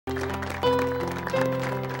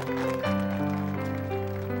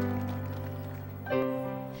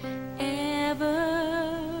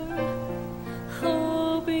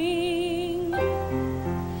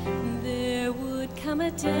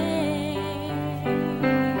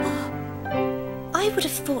would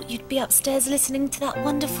have thought you'd be upstairs listening to that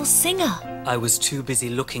wonderful singer. I was too busy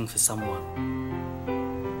looking for someone.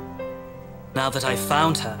 Now that I've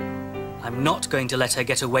found her, I'm not going to let her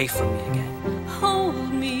get away from me again.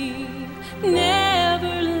 Hold me,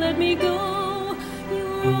 never let me go.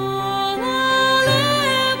 You're all I'll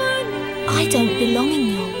ever need. I don't belong in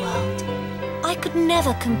your world. I could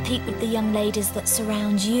never compete with the young ladies that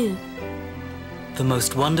surround you. The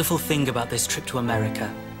most wonderful thing about this trip to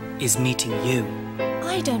America is meeting you.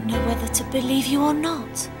 I don't know whether to believe you or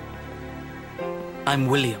not. I'm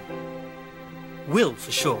William. Will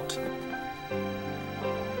for short.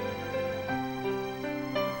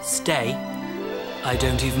 Stay? I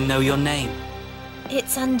don't even know your name.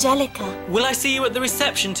 It's Angelica. Will I see you at the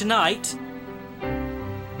reception tonight?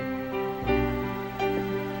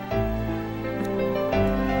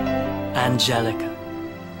 Angelica.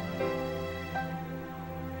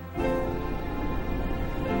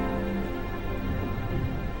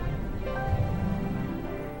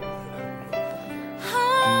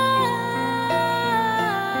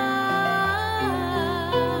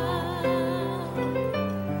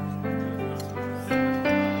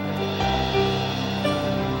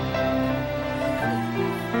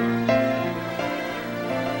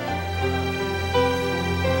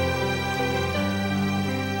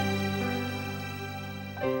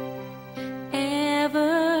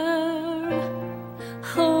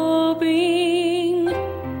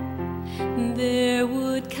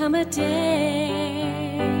 Come a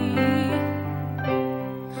day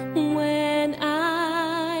when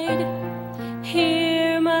I'd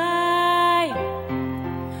hear my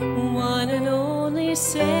one and only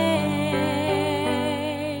say,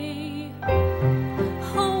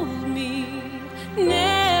 hold me,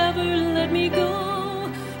 never let me go.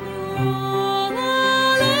 You're all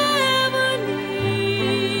I'll ever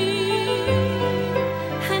need,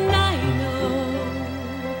 and I know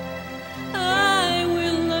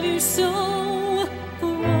so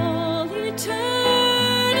for all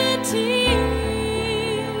eternity.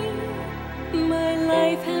 My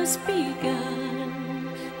life has begun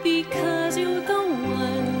because you're the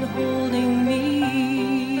one holding me.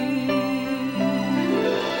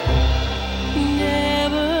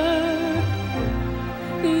 Never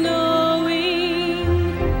knowing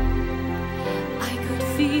I could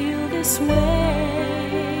feel this way,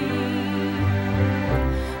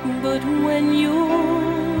 but when you're